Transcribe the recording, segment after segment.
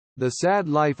The Sad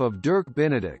Life of Dirk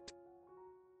Benedict.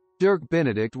 Dirk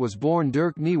Benedict was born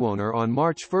Dirk Niewoehner on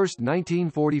March 1,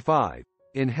 1945,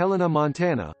 in Helena,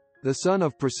 Montana, the son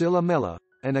of Priscilla Mella,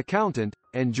 an accountant,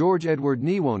 and George Edward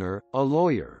Niewoehner, a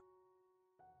lawyer.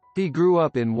 He grew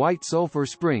up in White Sulphur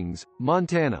Springs,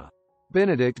 Montana.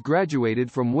 Benedict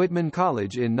graduated from Whitman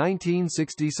College in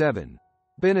 1967.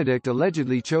 Benedict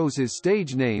allegedly chose his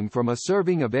stage name from a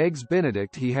serving of Eggs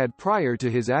Benedict he had prior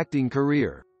to his acting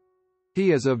career.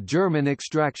 He is of German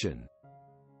extraction.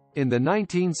 In the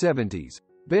 1970s,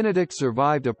 Benedict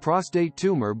survived a prostate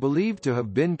tumor believed to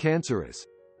have been cancerous.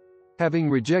 Having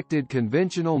rejected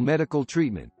conventional medical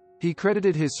treatment, he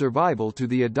credited his survival to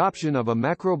the adoption of a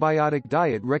macrobiotic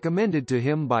diet recommended to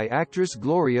him by actress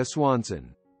Gloria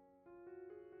Swanson.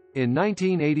 In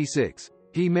 1986,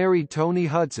 he married Toni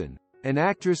Hudson, an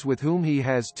actress with whom he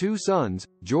has two sons,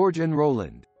 George and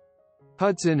Roland.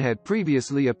 Hudson had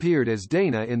previously appeared as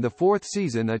Dana in the fourth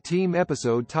season, a team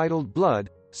episode titled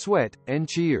Blood, Sweat, and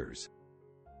Cheers.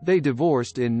 They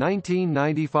divorced in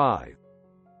 1995.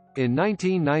 In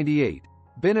 1998,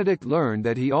 Benedict learned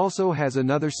that he also has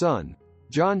another son,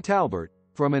 John Talbert,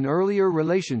 from an earlier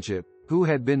relationship, who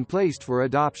had been placed for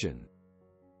adoption.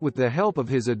 With the help of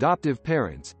his adoptive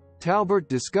parents, Talbert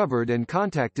discovered and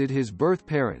contacted his birth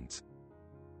parents.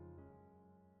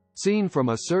 Seen from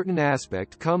a certain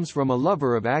aspect comes from a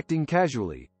lover of acting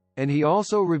casually, and he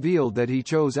also revealed that he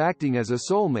chose acting as a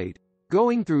soulmate,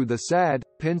 going through the sad,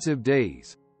 pensive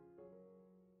days.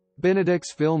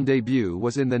 Benedict's film debut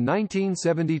was in the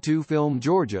 1972 film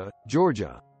Georgia,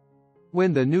 Georgia.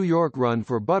 When the New York run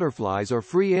for Butterflies Are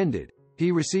Free ended,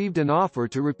 he received an offer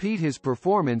to repeat his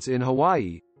performance in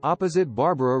Hawaii, opposite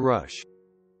Barbara Rush.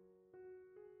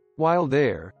 While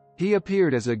there, he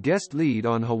appeared as a guest lead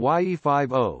on Hawaii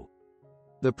 5-0.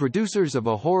 The producers of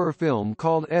a horror film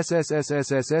called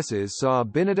SSSSSS's saw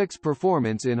Benedict's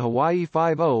performance in Hawaii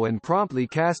 5-0 and promptly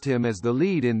cast him as the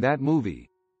lead in that movie.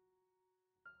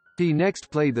 He next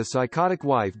played the psychotic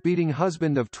wife-beating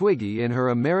husband of Twiggy in her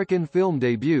American film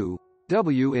debut,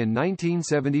 W, in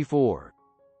 1974.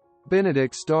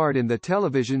 Benedict starred in the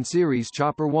television series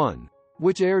Chopper 1,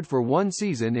 which aired for one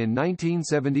season in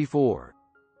 1974.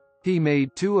 He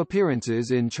made 2 appearances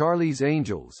in Charlie's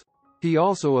Angels. He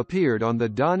also appeared on the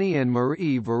Donnie and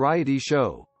Marie variety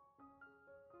show.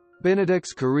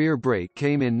 Benedict's career break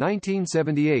came in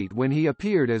 1978 when he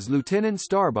appeared as Lieutenant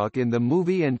Starbuck in the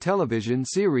movie and television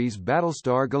series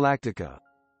Battlestar Galactica.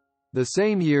 The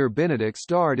same year Benedict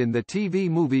starred in the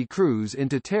TV movie Cruise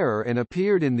into Terror and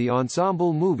appeared in the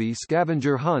ensemble movie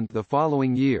Scavenger Hunt the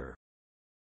following year.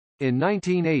 In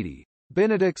 1980,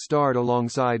 Benedict starred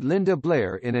alongside Linda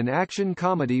Blair in an action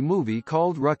comedy movie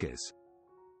called Ruckus.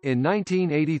 In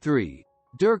 1983,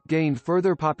 Dirk gained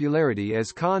further popularity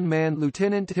as con man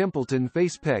Lieutenant Templeton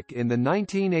Facepeck in the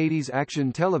 1980s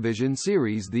action television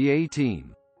series The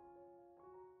A-Team.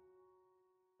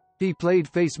 He played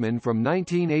Faceman from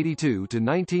 1982 to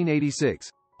 1986,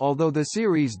 although the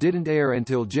series didn't air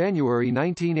until January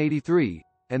 1983,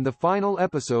 and the final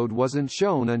episode wasn't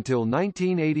shown until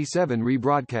 1987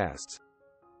 rebroadcasts.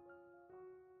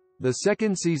 The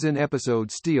second season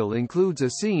episode Steel includes a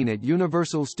scene at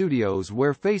Universal Studios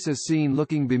where Face is seen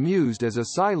looking bemused as a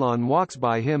Cylon walks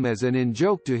by him as an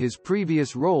in-joke to his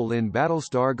previous role in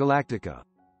Battlestar Galactica.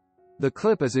 The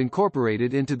clip is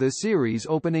incorporated into the series'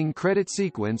 opening credit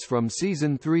sequence from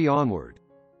Season 3 onward.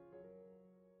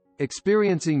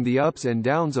 Experiencing the ups and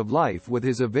downs of life with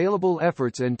his available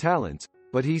efforts and talents,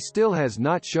 but he still has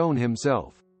not shown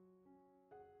himself.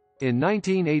 In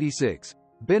 1986,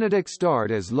 Benedict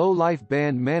starred as low-life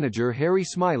band manager Harry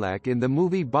Smilak in the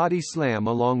movie Body Slam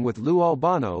along with Lou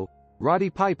Albano, Roddy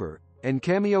Piper, and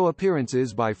cameo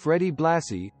appearances by Freddie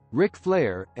Blassie, Ric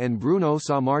Flair, and Bruno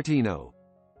Sammartino.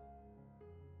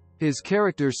 His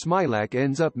character Smilak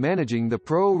ends up managing the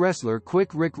pro wrestler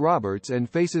Quick Rick Roberts and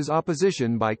faces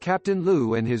opposition by Captain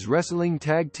Lou and his wrestling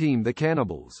tag team the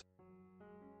Cannibals.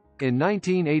 In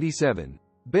 1987,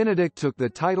 Benedict took the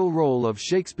title role of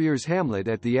Shakespeare's Hamlet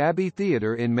at the Abbey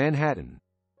Theatre in Manhattan.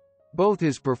 Both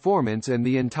his performance and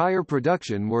the entire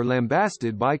production were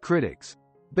lambasted by critics.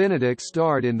 Benedict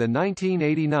starred in the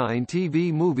 1989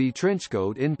 TV movie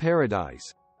Trenchcoat in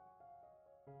Paradise.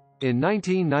 In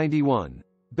 1991,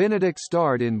 Benedict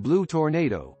starred in Blue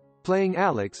Tornado, playing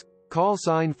Alex, call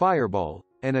sign Fireball,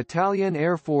 an Italian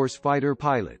Air Force fighter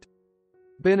pilot.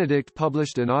 Benedict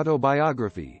published an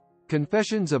autobiography,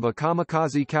 Confessions of a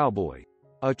Kamikaze Cowboy,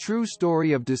 a true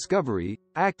story of discovery,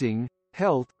 acting,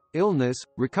 health, illness,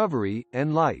 recovery,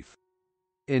 and life.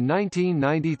 In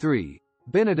 1993,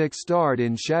 Benedict starred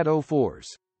in Shadow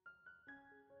Force.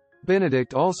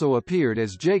 Benedict also appeared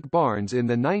as Jake Barnes in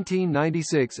the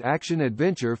 1996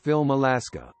 action-adventure film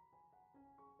Alaska.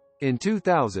 In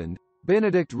 2000,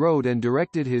 Benedict wrote and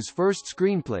directed his first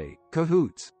screenplay,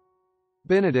 Cahoots.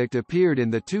 Benedict appeared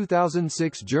in the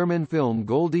 2006 German film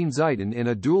Goldene Zeiten in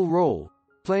a dual role,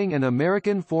 playing an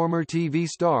American former TV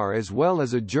star as well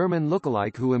as a German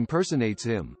lookalike who impersonates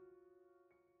him.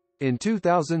 In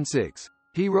 2006,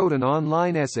 he wrote an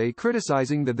online essay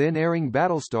criticizing the then-airing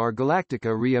Battlestar Galactica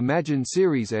reimagined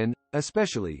series and,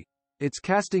 especially, its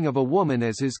casting of a woman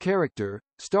as his character,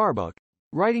 Starbuck,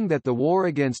 writing that the war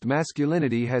against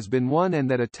masculinity has been won and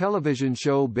that a television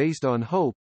show based on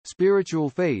hope, spiritual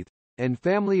faith, and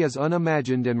family is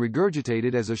unimagined and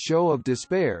regurgitated as a show of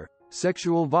despair,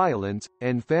 sexual violence,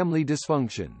 and family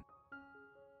dysfunction.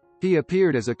 He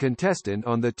appeared as a contestant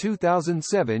on the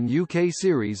 2007 UK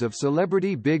series of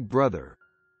Celebrity Big Brother.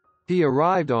 He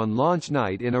arrived on launch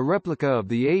night in a replica of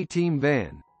the A-Team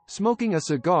van, smoking a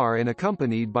cigar and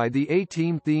accompanied by the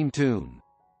A-Team theme tune.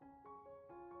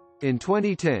 In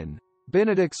 2010,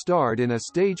 Benedict starred in a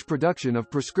stage production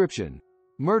of Prescription,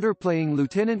 Murder playing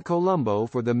Lieutenant Columbo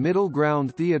for the Middle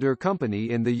Ground Theatre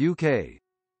Company in the UK.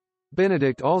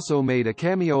 Benedict also made a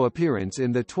cameo appearance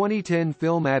in the 2010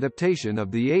 film adaptation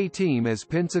of the A-Team as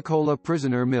Pensacola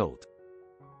prisoner Milt.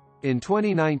 In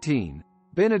 2019,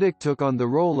 Benedict took on the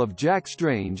role of Jack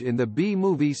Strange in the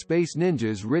B-movie Space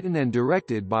Ninjas written and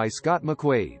directed by Scott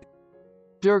McQuaid.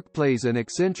 Dirk plays an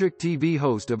eccentric TV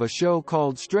host of a show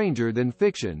called Stranger Than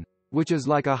Fiction, which is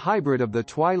like a hybrid of The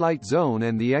Twilight Zone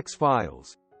and The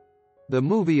X-Files. The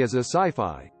movie is a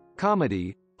sci-fi,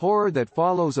 comedy, horror that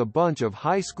follows a bunch of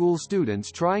high school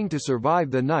students trying to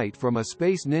survive the night from a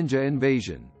space ninja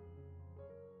invasion.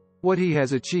 What he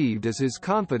has achieved is his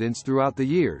confidence throughout the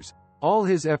years. All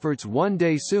his efforts one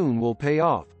day soon will pay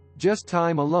off, just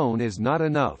time alone is not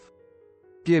enough.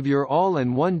 Give your all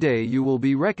and one day you will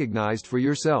be recognized for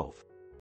yourself.